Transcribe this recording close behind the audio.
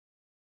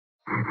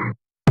All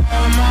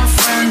my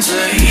friends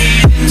are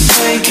heathens,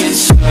 take it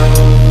slow.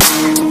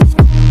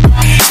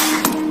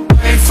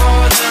 Wait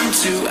for them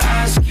to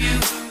ask you.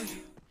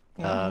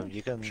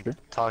 You can Sure.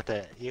 talk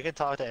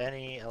to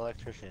any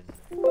electrician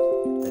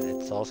that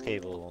installs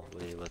cable.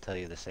 We will tell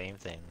you the same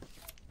thing.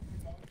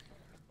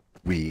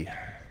 We.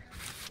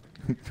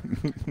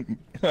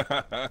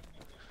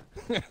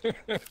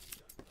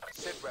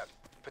 Sit rep.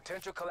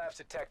 Potential collapse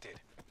detected.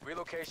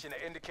 Relocation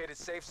to indicated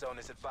safe zone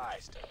is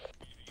advised.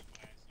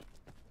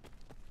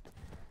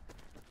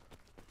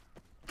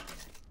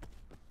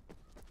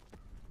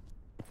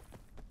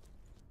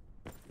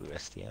 Ooh,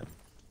 STM.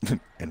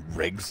 And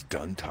Reg's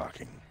done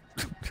talking.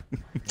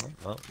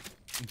 Well,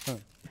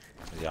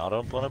 y'all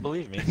don't want to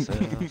believe me, so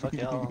fuck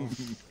y'all.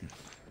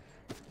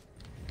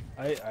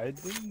 I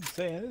didn't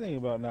say anything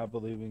about not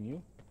believing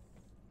you.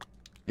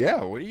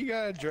 Yeah, what do you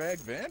gotta drag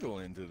Vandal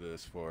into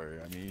this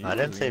for? I mean, I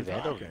didn't say even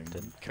Vandal talking.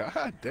 did.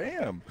 God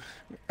damn.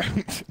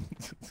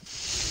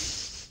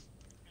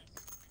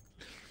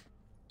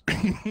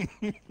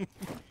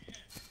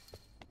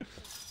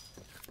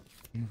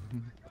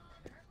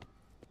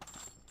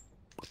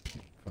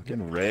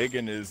 Fucking Reg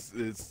and his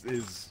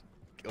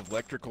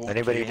electrical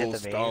Anybody cable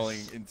hit the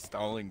maze?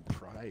 installing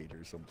pride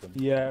or something.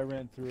 Yeah, I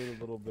ran through it a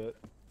little bit.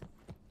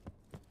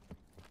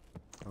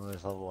 Oh,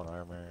 there's level 1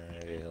 armor.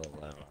 Maybe level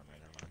 11 armor.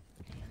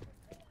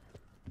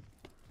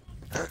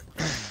 Never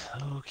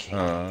mind. Okay.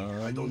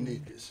 I don't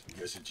need this.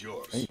 Guess it's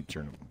yours. I ain't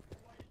turning.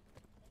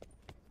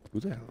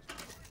 Who the hell?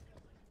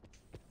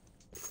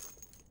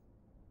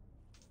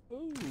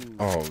 Ooh.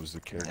 Oh, it was the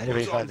character.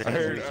 Anybody find the I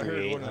heard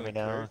 338? one of Let me the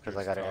know, because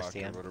I got an characters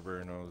talk or STM. whatever,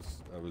 and I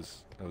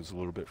was a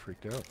little bit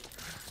freaked out.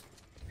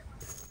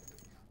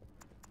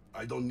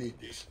 I don't need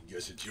this.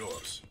 Guess it's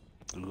yours.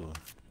 Ooh.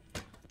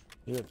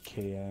 You're a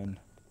KN.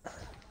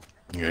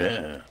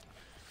 Yeah.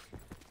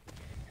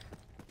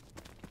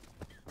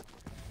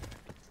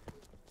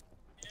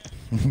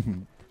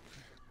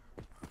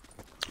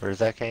 Where's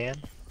that KN?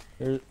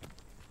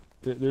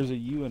 There's a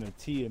U and a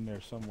T in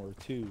there somewhere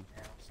too,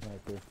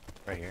 sniper.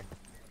 Right here.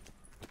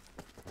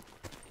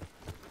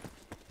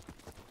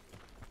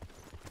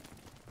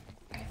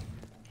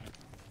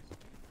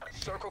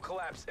 Circle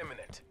collapse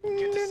imminent.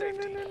 Get to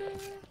safety.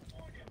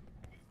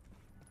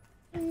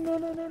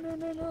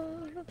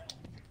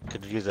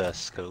 Could use a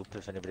scope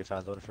if anybody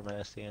found one for my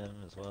STM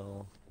as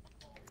well.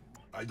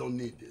 I don't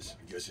need this.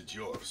 Guess it's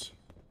yours.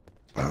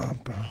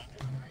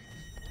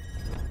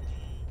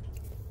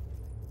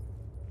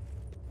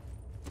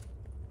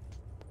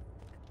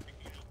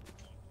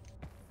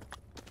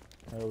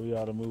 We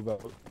ought to move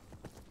out.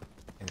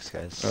 Thanks,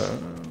 guys.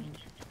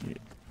 Yeah.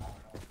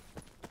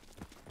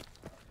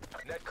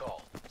 Net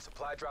call.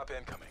 Supply drop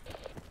incoming.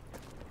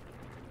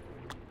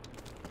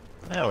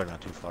 Yeah, we're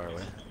not too far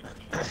away.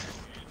 I'm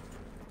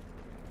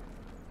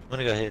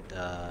gonna go hit,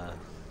 I'm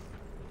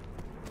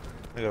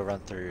gonna go run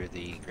through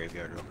the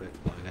graveyard real quick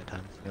while we got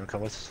time. You wanna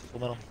come with us, Full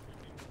Metal?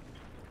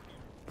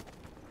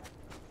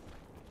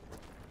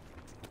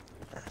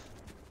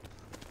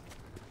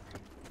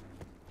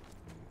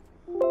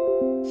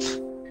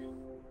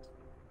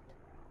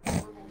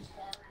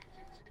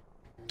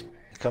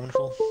 You coming,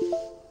 Full?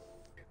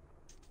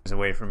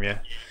 Away from you.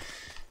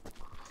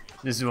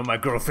 This is what my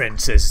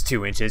girlfriend says is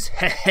 2 inches.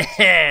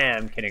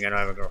 I'm kidding, I don't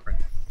have a girlfriend.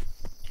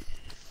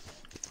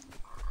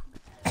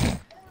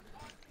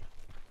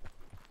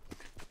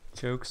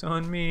 Joke's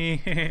on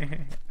me.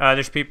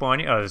 There's people on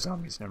you. Oh, there's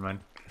zombies, never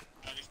mind.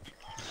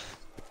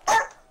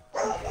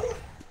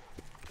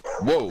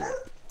 Whoa.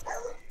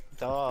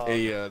 Dog.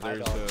 Hey, there's a. There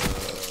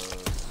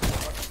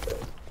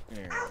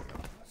we go.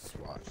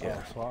 SWAT.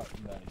 Yeah, SWAT.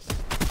 Nice.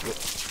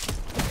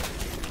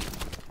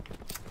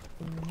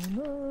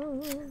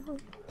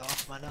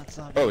 Off my nuts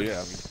on Oh yeah.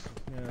 I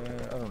mean,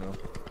 I don't know.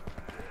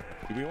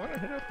 Do we want to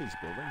hit up these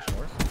buildings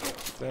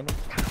north? Sandal?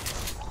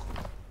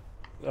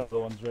 The other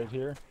one's right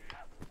here.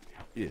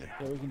 Yeah.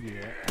 Yeah, we can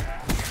do that.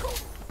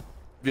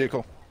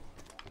 Vehicle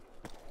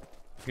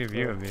Give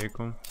you a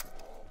vehicle.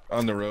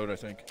 on the road, I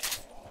think.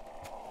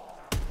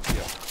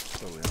 Yeah.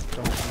 Totally.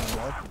 On the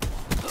road.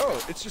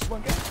 Oh, it's just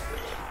one guy.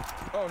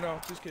 Oh no,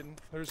 just kidding.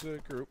 There's a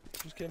group.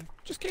 Just kidding.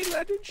 Just kidding.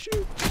 I didn't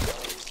shoot.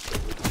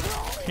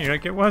 You're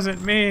like, it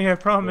wasn't me, I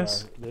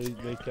promise. Yeah,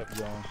 they kept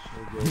going.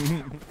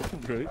 They're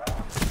good. Great.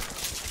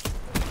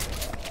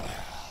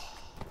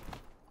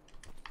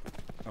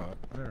 Oh,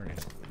 I already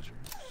have lasers.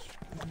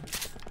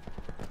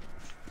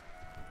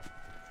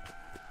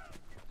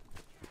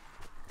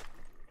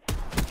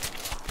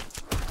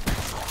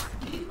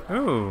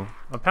 Ooh,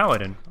 a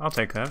paladin. I'll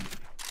take that.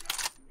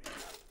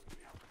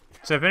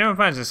 So if anyone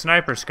finds a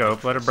sniper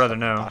scope, let a brother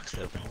know. Box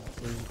open.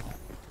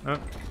 Oh,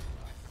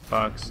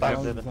 box. As Yep.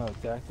 long as it's not a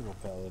tactical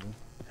paladin.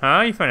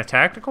 Huh? You find a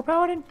tactical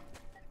paladin?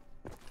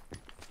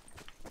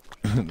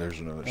 There's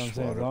another I'm saying,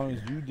 SWAT as up long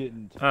here. as you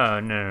didn't. Oh,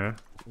 no.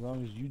 As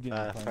long as you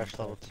didn't. find Fresh a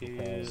level tactical 2.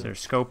 paladin. Is there a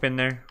scope in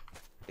there?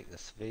 Take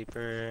this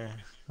vapor.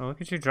 Oh, look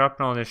at you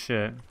dropping all this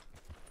shit.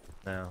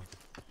 No.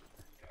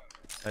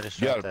 I just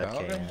You got dropped a that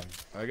paladin?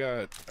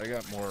 can. I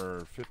got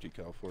more 50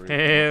 cal for you.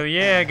 Hell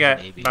yeah, I got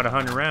Maybe. about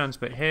 100 rounds,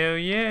 but hell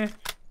yeah.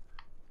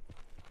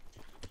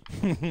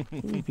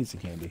 Ooh, piece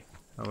of candy.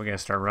 Oh, we gotta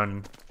start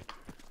running.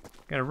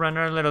 Gotta run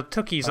our little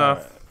tookies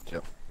off.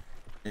 Yep.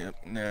 Yep.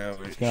 Now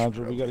we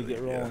Scoundrel, we gotta probably-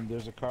 get rolling.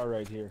 There's a car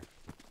right here.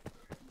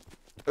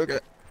 Okay.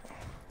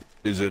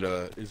 Is it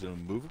a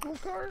movable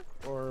car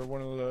or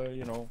one of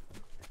the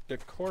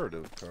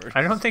decorative cars?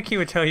 I don't think he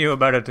would tell you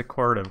about a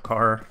decorative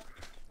car.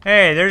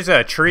 Hey, there's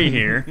a tree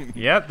here.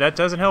 Yep, that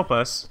doesn't help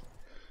us.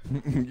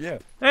 Yeah.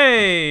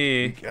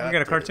 Hey, we got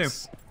a car too.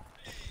 this.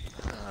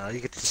 You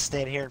get to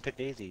stand here and pick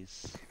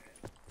daisies.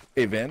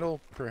 Hey, Vandal,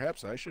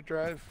 perhaps I should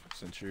drive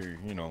since you're,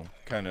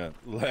 kind of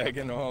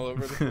lagging all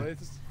over the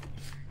place.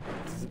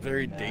 This is a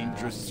very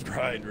dangerous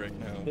ride right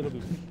now. It'll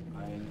be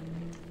fine.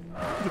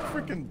 The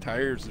freaking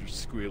tires are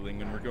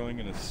squealing and we're going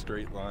in a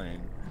straight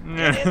line.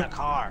 Get in the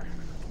car.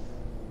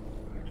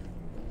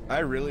 I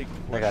really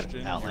I got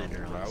question Outlander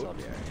your on, so I'll route.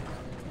 be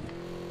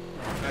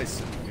alright. I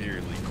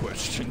severely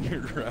question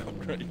your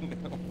route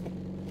right now.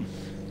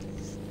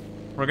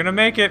 We're gonna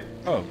make it.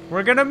 Oh.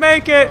 We're gonna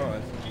make it.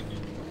 Oh,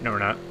 No, we're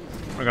not.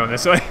 We're going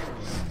this way.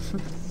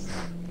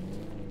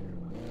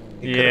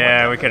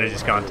 Yeah, we could have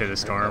just gone through the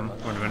storm.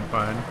 Would have been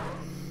fine.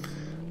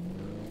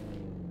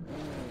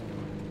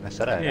 I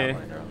said I had Yeah.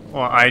 Outlander on.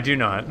 Well, I do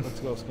not. Let's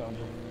go,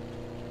 Scoundrel.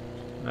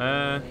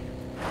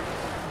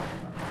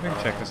 We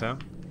can check this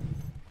out.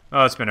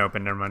 Oh, it's been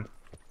open. Never mind.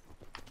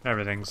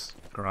 Everything's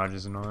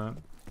garages and all that.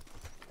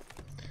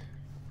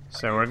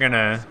 So we're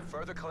gonna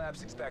Further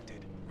collapse expected.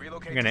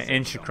 Relocate we're gonna to safe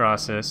inch zone.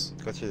 across this.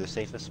 Go through the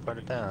safest part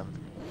of town.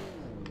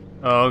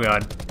 Oh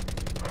god.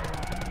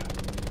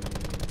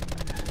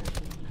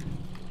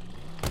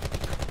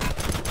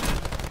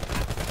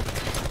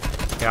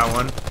 Got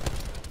one.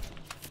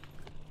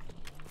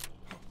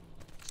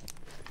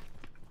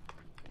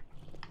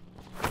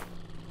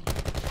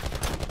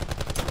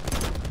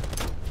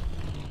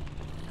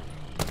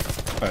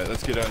 Alright,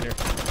 let's get out here.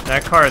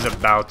 That car is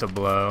about to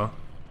blow.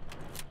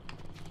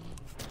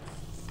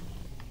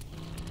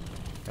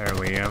 There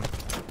we go.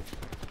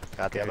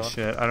 Got the Okay, other one.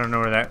 shit. I don't know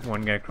where that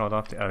one guy crawled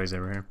off to. Oh, he's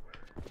over here.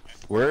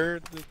 Where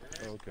the...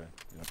 Oh, okay.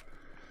 Yeah.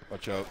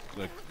 Watch out.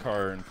 The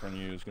car in front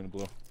of you is going to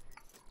blow.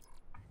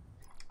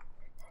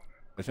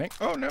 I think.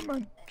 Oh, never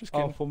mind. Just Oh,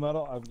 kidding. Full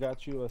Metal, I've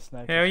got you a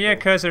sniper. Hell yeah,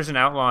 scope. cuz there's an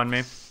outlaw on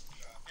me.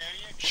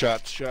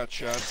 Shots. Oh,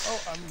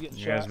 I'm getting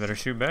You shot. guys better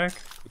shoot back.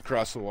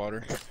 Across the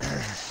water.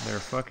 Better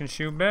fucking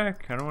shoot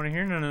back. I don't want to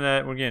hear none of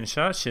that. We're getting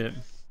shot shit.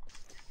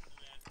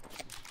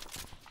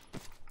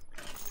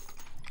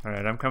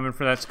 Alright, I'm coming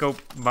for that scope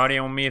body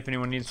on me if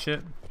anyone needs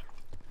shit.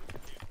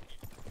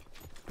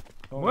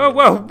 Oh, Whoa, yeah.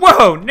 whoa,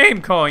 whoa!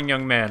 Name calling,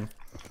 young man.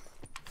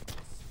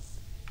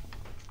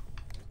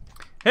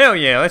 Hell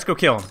yeah, let's go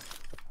kill him.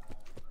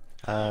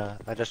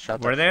 I just shot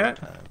Where that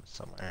they 4 times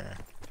somewhere.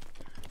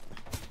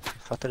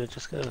 How did it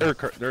just go?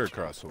 They're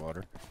across the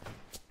water.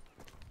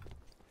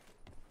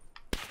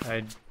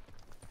 I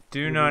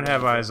do not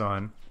have eyes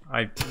on.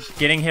 I'm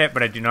getting hit,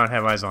 but I do not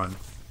have eyes on.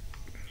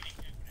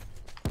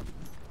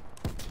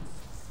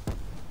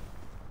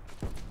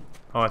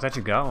 Oh, I thought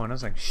you got one. I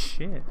was like,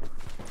 shit.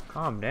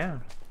 Calm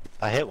down.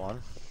 I hit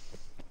one.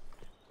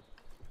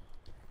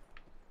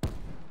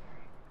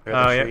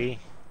 Oh, yeah.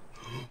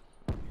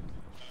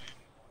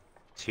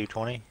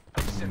 220.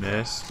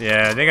 Missed.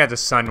 Yeah, they got the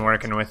sun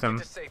working with them.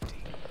 To safety.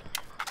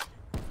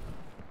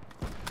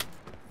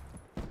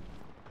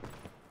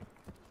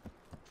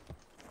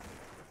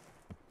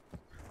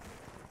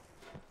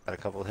 Got a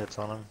couple hits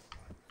on him.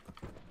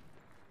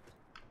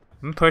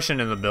 I'm pushing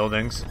in the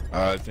buildings.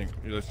 I think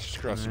let's just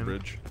cross the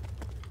bridge.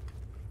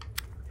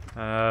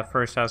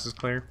 First house is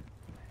clear.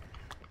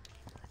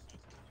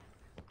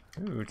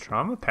 Ooh,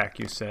 trauma pack,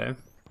 you say?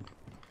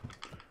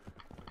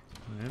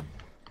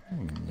 Yeah.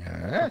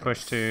 Yeah.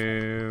 Push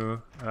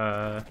to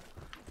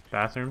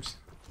bathrooms.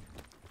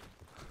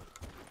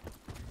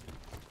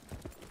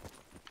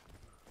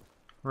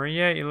 Where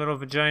you at, you little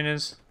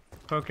vaginas?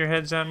 Poke your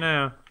heads out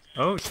now.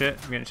 Oh shit,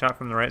 I'm getting shot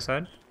from the right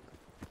side.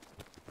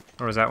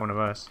 Or was that one of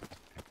us?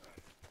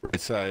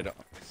 Right side.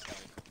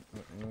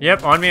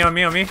 Yep, on me, on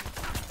me, on me.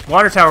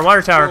 Water tower,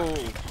 water tower.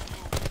 Oh,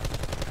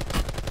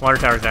 Water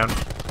tower's down.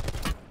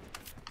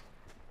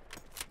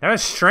 That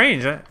was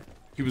strange.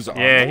 he was on.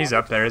 Yeah, the he's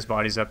water. up there. His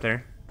body's up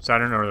there. So I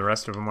don't know where the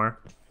rest of them are.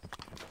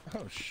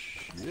 Oh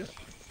shit.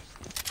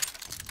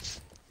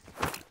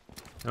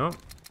 Oh,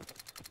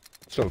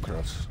 So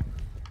across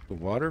the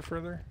water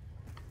further.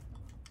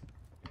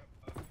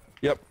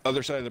 Yep,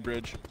 other side of the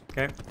bridge.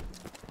 okay.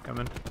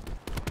 Coming.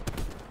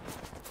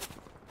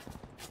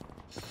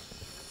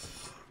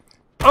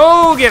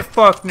 Oh, get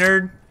fucked,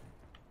 nerd.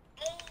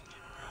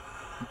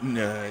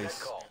 Nice. Net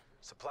call.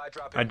 Supply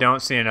drop. I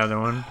don't see another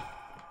one.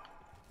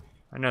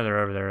 I know they're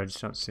over there. I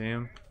just don't see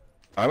them.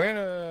 I'm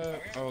gonna.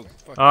 Oh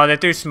fuck. Oh, they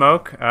threw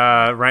smoke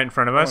right in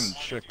front of I us. want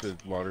to check the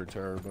water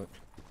tower, but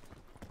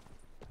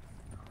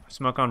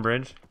Smoke on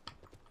bridge.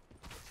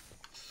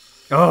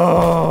 Oh,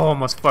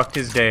 almost fucked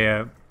his day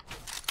up.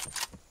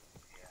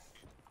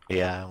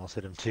 Yeah, I almost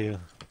hit him too.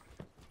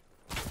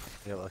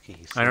 You're lucky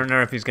he's I don't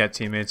know if he's got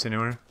teammates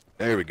anywhere.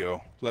 there we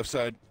go. Left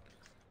side,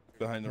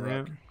 behind the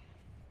Yep. rock.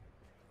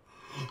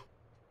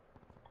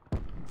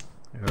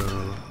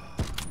 Oh.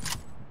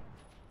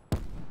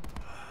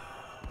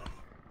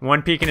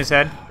 One peek in his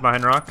head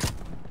behind rock.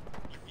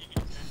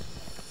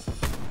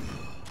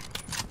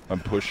 I'm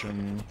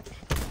pushing.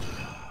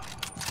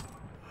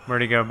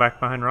 Where'd he go? Back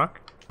behind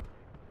rock?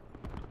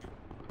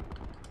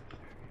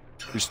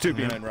 There's two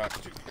behind rock.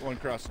 One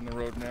crossing the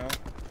road now.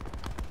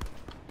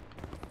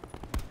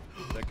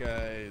 That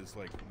guy is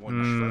like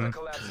one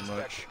shot. Pretty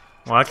much.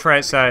 Watch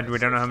right side. We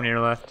don't know how many are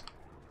left.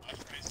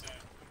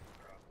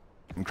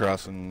 I'm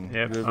crossing.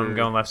 Yep, river. I'm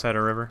going left side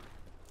of river.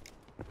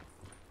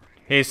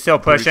 He's still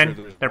Pretty sure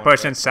pushing. there's They're one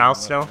pushing back south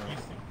left still.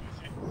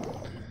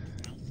 now.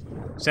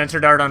 Sensor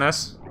dart on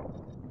us.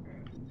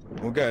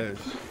 Well, guys.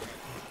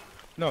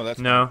 No, that's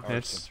No, not our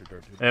it's sensor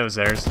dart, dude. it was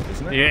theirs.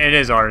 Isn't it? Yeah, it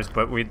is ours,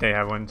 but they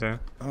have one too.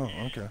 Oh,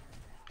 okay.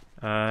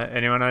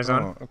 Anyone eyes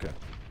on? Oh, okay.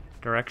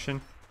 Direction?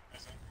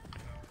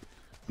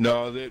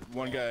 No, that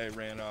one guy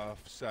ran off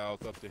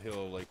south up the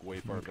hill, like way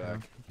far back.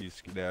 He's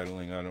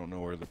skedaddling. I don't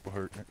know where the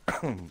part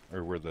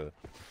or where the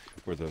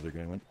other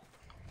guy went.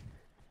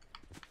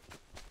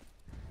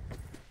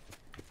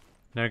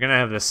 They're gonna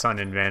have the sun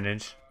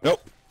advantage.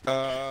 Nope.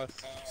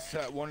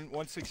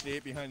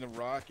 168 behind the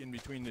rock, in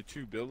between the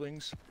two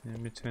buildings.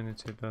 In between the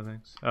two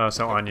buildings. Oh,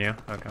 so on you.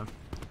 Okay.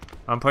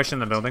 I'm pushing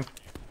the building.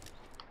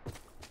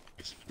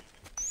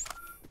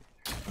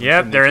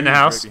 Yep, And they're in the dude's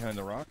house. Right behind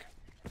the rock.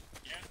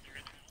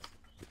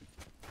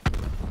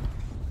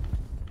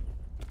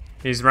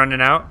 He's running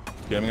out.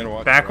 Yeah, I'm gonna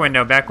watch. Back the rock.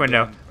 window, back I'm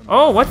window. done.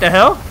 Oh, what the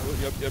hell?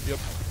 Oh, yep.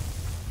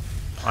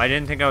 I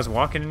didn't think I was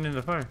walking into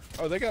the fire.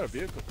 Oh, they got a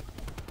vehicle.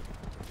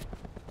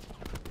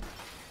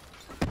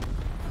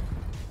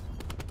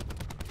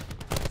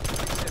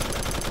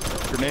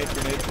 Grenade.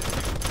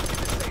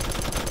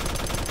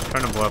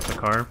 Trying to blow up the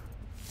car.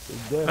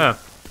 It's dead. Oh.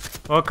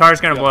 Well,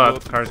 car's gonna Yeah, blow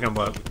up. the Car's gonna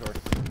blow up. the car.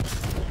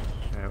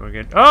 Alright, we're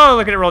good. Oh,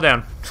 look at it roll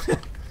down.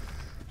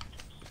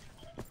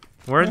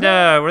 Where'd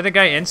the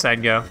guy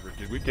inside go?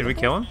 Did we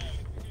kill him?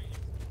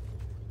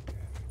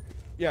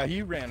 Yeah,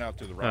 he ran out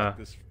to the rock.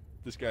 Oh.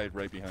 This guy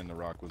right behind the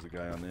rock was the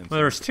guy on the inside. Well,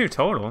 there was two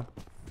total.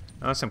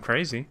 That was some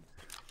crazy.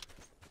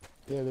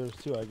 Yeah, there's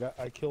two.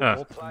 I killed Oh.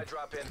 both. Supply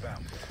drop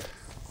inbound.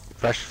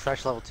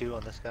 Fresh level 2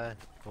 on this guy.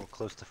 A little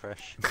close to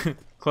fresh.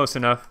 Close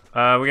enough.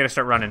 We gotta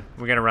start running.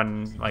 We gotta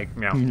run like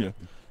Yeah.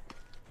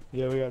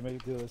 Yeah, we gotta make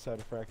it to the other side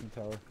of fracking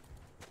tower.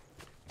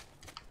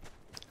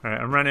 Alright,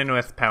 I'm running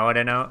with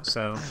Paladin out,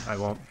 so I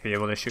won't be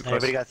able to shoot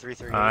close. Anybody got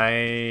 338?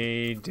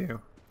 I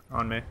do.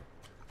 On me.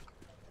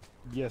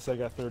 Yes, I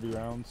got 30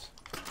 rounds.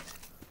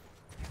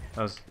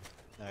 That was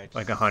Alright,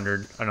 like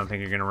 100. I don't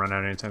think you're gonna run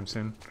out anytime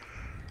soon.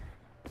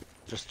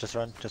 just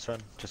run.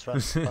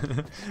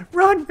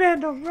 Run,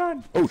 Vandal,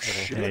 run! Oh Yeah,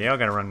 shit. y'all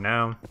gotta run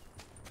now.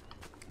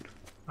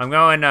 I'm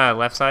going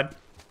left side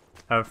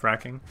of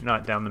fracking,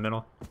 not down the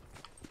middle.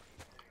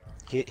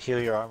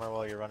 Heal your armor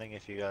while you're running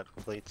if you got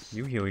plates.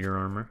 You heal your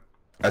armor.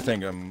 I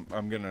think I'm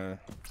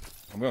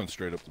going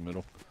straight up the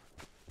middle.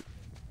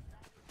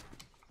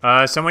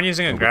 Someone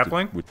using a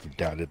grappling? With the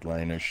dotted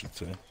line, I should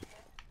say.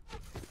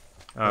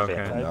 Oh, okay.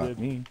 Okay. I Not did.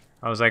 me.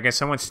 I was like, is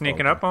someone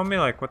sneaking up on me?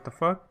 Like, what the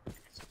fuck?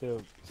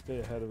 Stay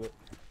ahead of it.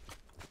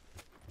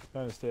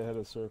 Trying to stay ahead of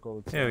the circle.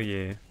 It's Hell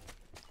yeah.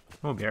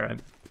 We'll be alright.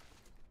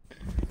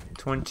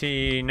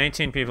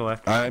 19 people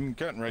left. I'm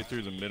cutting right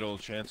through the middle.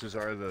 Chances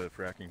are the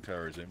fracking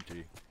tower is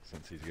empty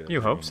since he's got.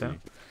 You hope so.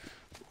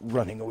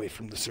 Running away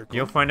from the circle.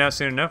 You'll find out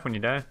soon enough when you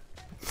die.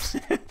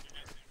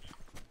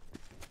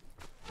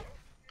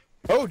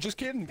 Oh, just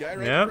kidding. Guy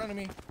right Yep. in front of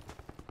me.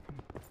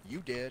 You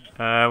dead.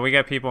 We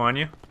got people on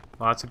you.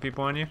 Lots of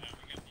people on you.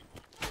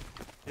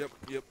 Yep.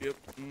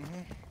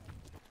 Mm-hmm.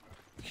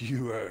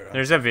 You are.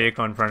 There's a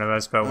vehicle in front of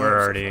us, but we're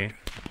so already...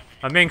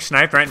 I'm being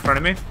sniped right in front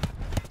of me.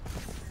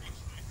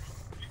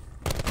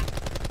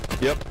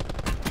 Yep.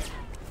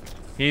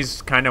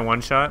 He's kind of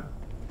one shot.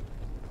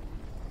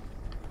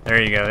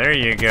 There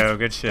you go.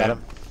 Good shit. Got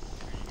him.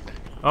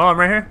 Oh, I'm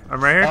right here.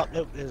 Oh,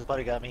 nope, his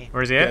buddy got me.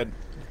 Where's he at? Dead.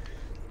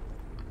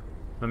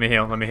 Let me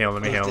heal. The other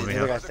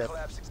guy's Further dead.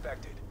 collapse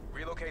expected.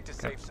 Relocate to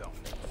safe zone.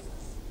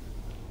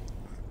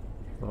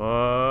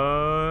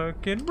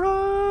 Fucking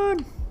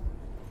run!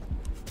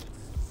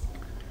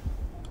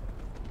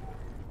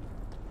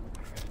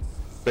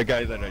 The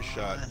guy that I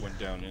shot went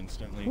down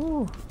instantly.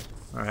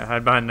 Alright,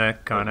 hide behind the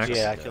Connex.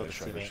 Yeah, I killed his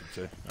shot, I teammate. should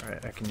say.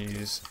 Alright, I can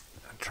use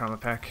a trauma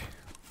pack.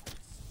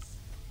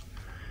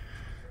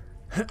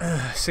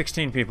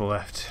 16 people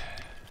left.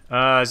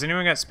 Has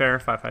anyone got spare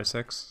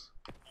 5.56?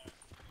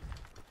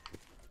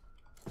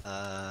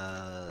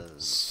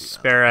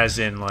 Spare as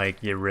in, like,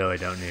 you really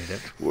don't need it.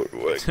 What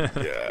do I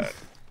got?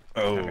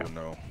 Oh Okay.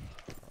 no,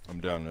 I'm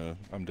down to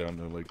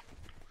like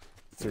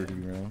 30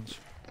 rounds.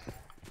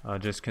 I'll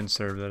just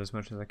conserve that as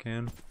much as I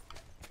can.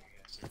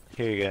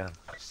 Here you go.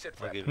 Sit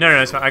I'll rep. give No,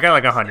 you- it's fine. I got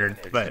like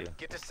 100, but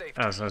Get to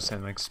safety. I was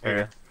saying like Here you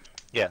spare. go.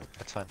 Yeah,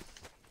 that's fine.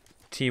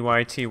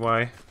 TY.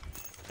 Here.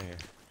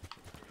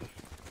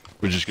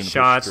 We're just gonna push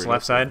Shots straight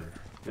left up side.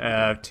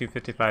 there.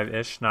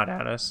 255-ish, not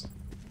at us.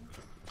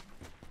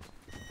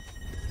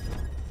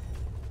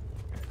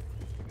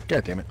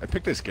 God damn it! I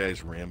picked this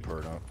guy's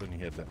rampart up, and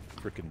he had that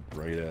freaking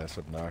bright ass,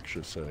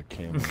 obnoxious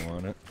camo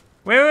on it.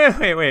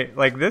 Wait.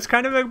 Like this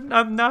kind of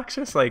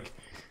obnoxious? Like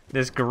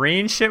this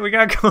green shit we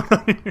got going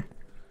on here?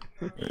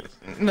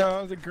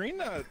 No, the green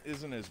knot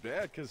isn't as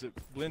bad because it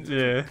blends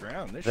into the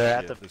ground. This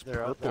They're shit, this they're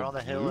purple on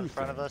the hill in blue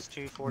front of thing. us.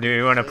 240. Do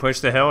you want to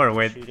push the hill or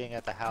wait? Shooting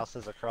at the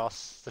houses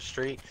across the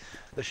street.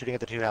 They're shooting at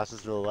the 2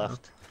 houses to the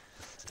left.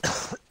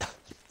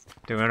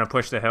 Do we want to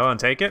push the hill and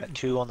take it?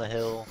 2 on the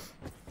hill,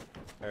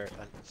 or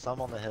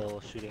some on the hill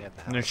shooting at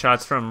the house. And there's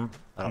shots from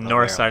I don't know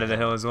north where side on of the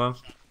hill as well.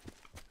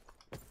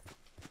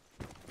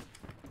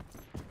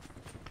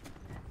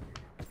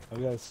 I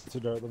got to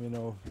dart. Let me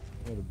know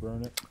how to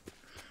burn it.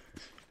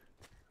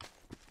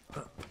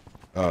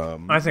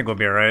 I think we'll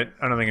be alright.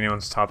 I don't think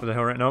anyone's top of the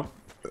hill right now.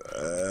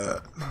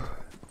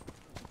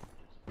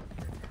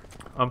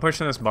 I'm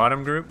pushing this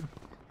bottom group,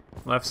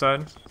 left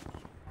side.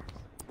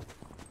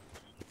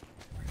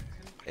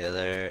 Yeah,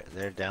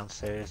 they're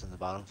downstairs in the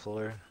bottom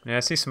floor, Yeah, I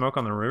see smoke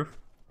on the roof.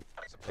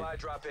 Supply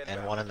drop in.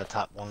 and one in the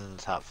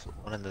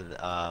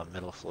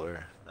middle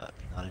floor.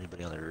 Not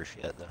anybody on the roof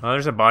yet, though. Oh,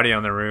 there's a body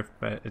on the roof,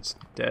 but it's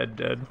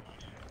dead.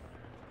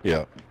 Yeah.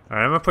 Alright,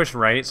 I'm gonna push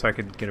right so I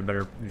could get a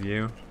better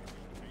view.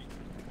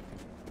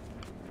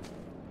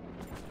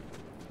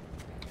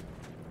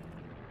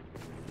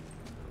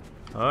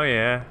 Oh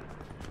yeah.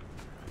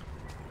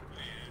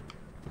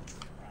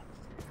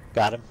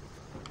 Got him.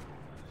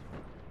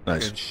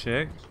 Nice. Good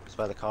shit. It's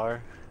by the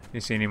car.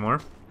 You see any more?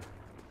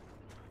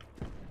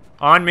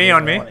 On me,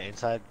 on me. One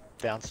inside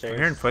downstairs. I'm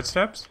hearing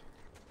footsteps.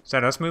 Is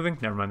that us moving?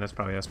 Never mind, that's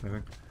probably us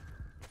moving.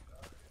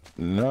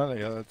 No,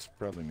 yeah, that's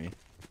probably me.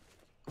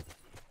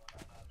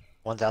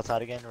 One's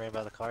outside again, right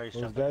by the car. He's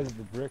Those jumping. guys at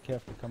the brick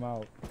have to come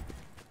out.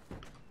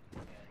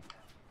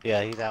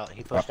 Yeah, he's out.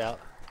 He pushed out.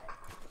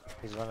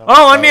 He's running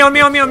Oh, on me, the on me,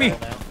 on me, on me. trail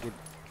now.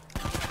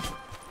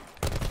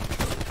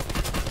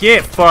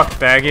 Get fucked,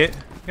 faggot.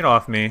 Get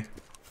off me.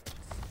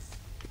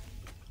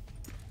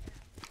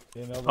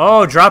 Yeah, another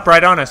Oh, drop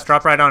right on us.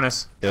 Drop right on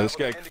us. Yeah, this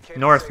guy.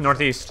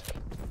 Northeast.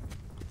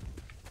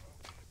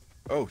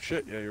 Oh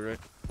shit! Yeah, you're right.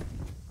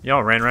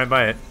 Y'all ran right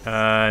by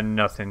it.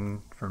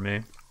 Nothing for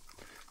me.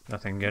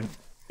 Nothing good.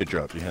 It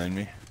dropped behind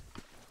me.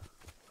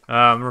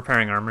 I'm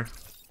repairing armor.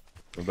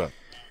 What about?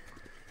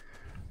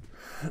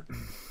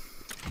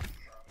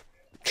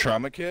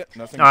 Trauma kit?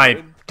 Nothing I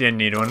good? didn't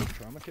need one.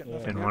 Trauma kit? Yeah.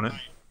 Nothing Didn't good? want it.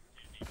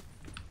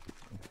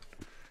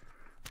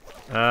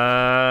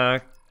 I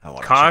wanna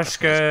check if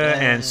Koshka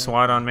he's and dead.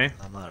 SWAT on me.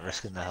 I'm not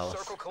risking the health.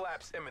 Circle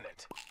collapse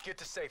imminent. Get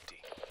to safety.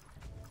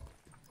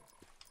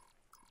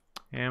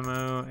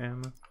 Ammo.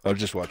 I'm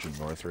just watching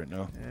north right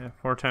now. Yeah,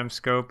 4x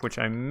scope, which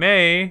I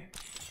may.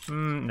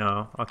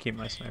 No, I'll keep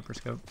my sniper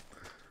scope.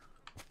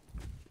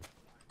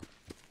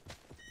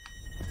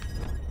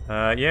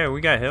 Yeah,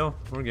 we got hill.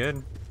 We're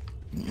good.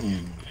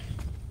 I'm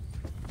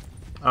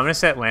gonna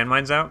set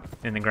landmines out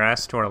in the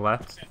grass to our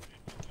left.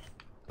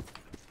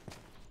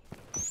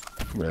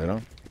 Right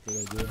on.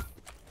 good idea.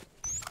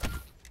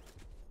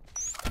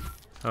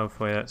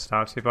 Hopefully that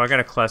stops people. I got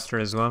a cluster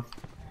as well.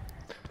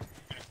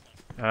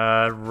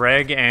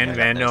 Reg and Yeah, I got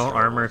Vandal those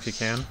armor if you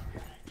rolls. can.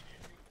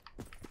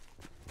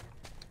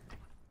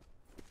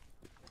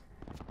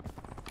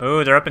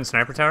 Oh, they're up in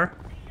sniper tower.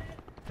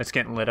 It's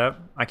getting lit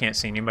up. I can't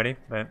see anybody,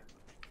 but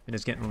it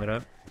is getting lit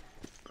up.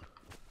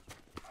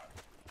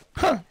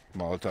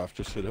 Molotov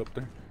just hit up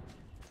there.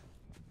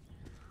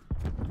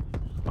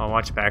 I'll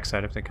watch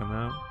backside if they come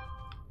out.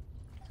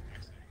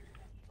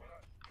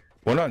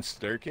 One on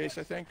staircase,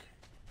 I think.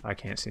 I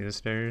can't see the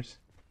stairs.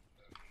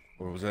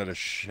 Or was that a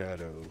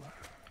shadow?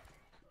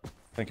 I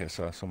think I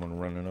saw someone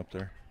running up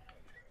there.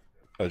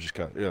 I just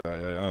caught. Yeah, I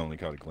only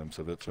caught a glimpse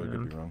of it, so I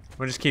could be wrong.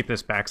 We'll just keep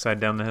this backside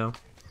down the hill.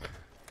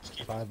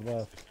 5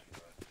 left.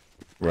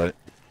 Right.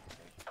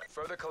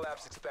 Further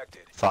collapse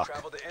expected. Fuck.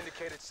 Travel to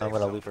indicated I'm safe gonna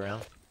zone. loop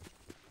around.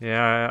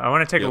 Yeah, I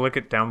want to take a Yep. look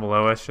at down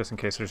below us just in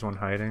case there's one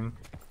hiding.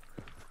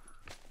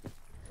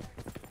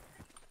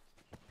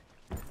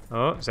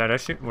 Oh, is that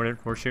us shooting?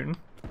 We're shooting?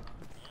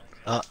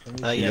 Yeah.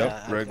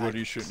 Yep, Greg, what are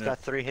you shooting He's got at?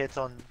 3 hits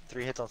on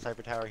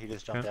Cyber Tower. He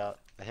just jumped out.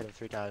 I hit him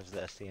 3 times with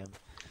the STM.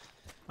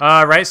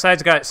 Right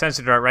side's got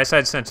sensor dart. Right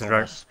side sensor dart.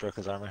 Almost broke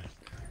his armor.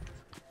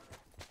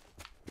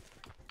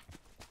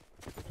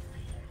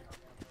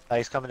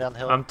 He's coming down the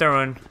hill. I'm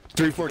throwing.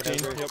 314.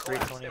 Yep, Collapse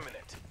 320.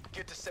 imminent.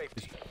 Get to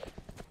safety.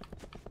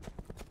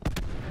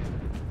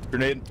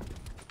 Grenade.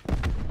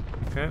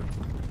 Okay.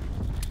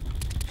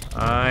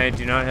 I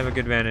do not have a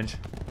good vantage.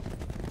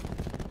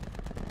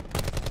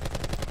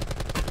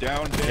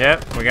 Down. Dead.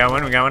 Yep, we got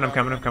one. We got one. I'm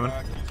coming. I'm coming.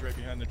 He's right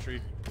behind the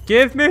tree.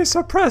 Give me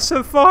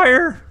suppressive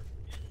fire.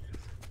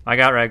 I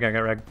got reg.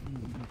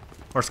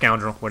 Or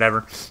scoundrel,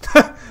 whatever.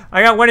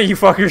 I got one of you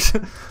fuckers.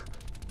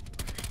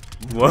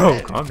 Whoa,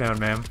 calm down,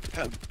 man.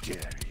 How dare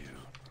you?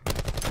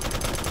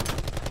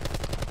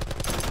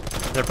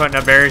 They're putting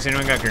up barriers.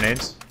 Anyone got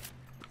grenades?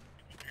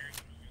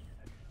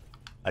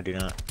 I do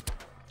not.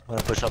 I'm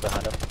gonna push up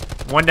behind him.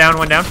 One down.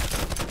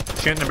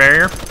 Shooting the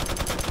barrier.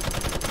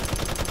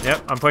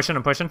 Yep, I'm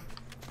pushing.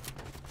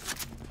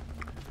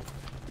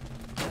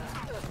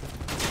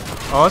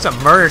 Oh, it's a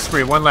murder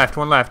spree. One left.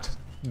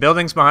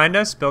 Buildings behind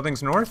us.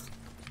 Buildings north.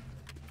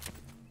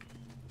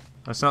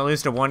 Let's not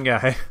lose to one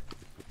guy.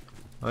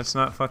 Let's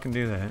not fucking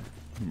do that.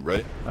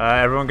 Right.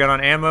 Everyone got on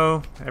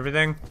ammo,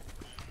 everything?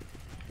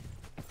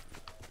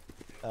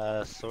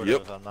 Sort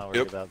Yep. of. I'm not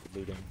worried about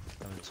looting.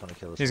 I just want to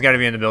kill this. He's got to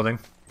be in the building.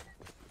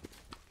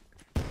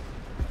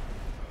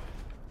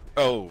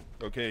 Oh,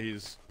 okay.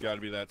 He's got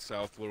to be that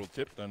south little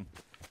tip then.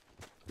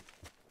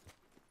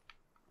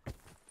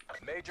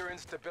 Major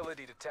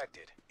instability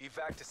detected.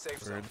 Evac to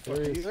safe Where zone. the fuck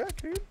are you at,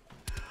 dude?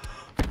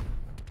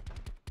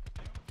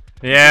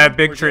 Yeah,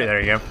 big Where's tree. that? There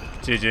you go.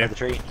 The GG.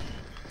 tree.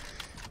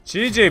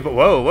 GG, but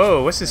whoa,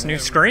 whoa, what's this new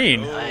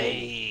screen? Mission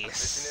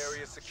Nice.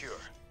 area secure.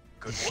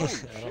 Good work.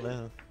 I don't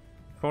know.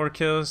 4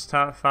 kills,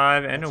 top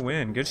 5, and a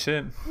win. Good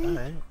shit.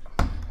 Alright.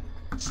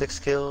 6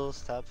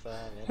 kills, top 5.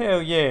 Yeah.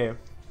 Hell yeah.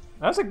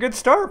 That's a good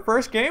start.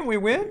 First game, we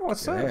win.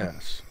 What's up?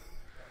 Yes.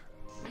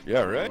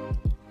 Yeah, right.